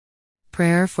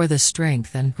Prayer for the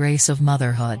strength and grace of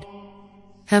motherhood.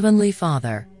 Heavenly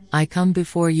Father, I come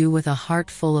before you with a heart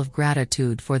full of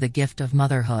gratitude for the gift of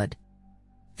motherhood.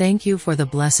 Thank you for the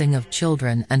blessing of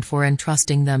children and for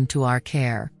entrusting them to our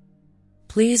care.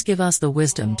 Please give us the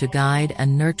wisdom to guide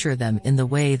and nurture them in the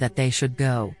way that they should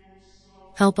go.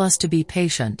 Help us to be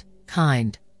patient,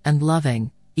 kind, and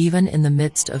loving, even in the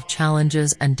midst of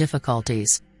challenges and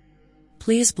difficulties.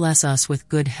 Please bless us with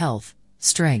good health,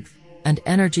 strength, and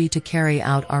energy to carry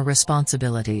out our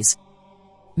responsibilities.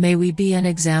 May we be an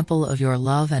example of your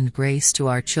love and grace to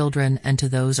our children and to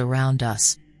those around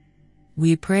us.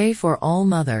 We pray for all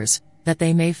mothers, that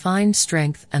they may find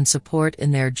strength and support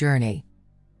in their journey.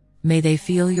 May they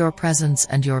feel your presence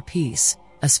and your peace,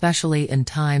 especially in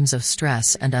times of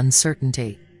stress and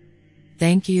uncertainty.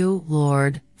 Thank you,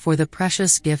 Lord, for the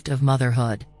precious gift of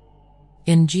motherhood.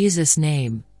 In Jesus'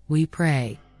 name, we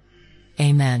pray.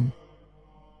 Amen.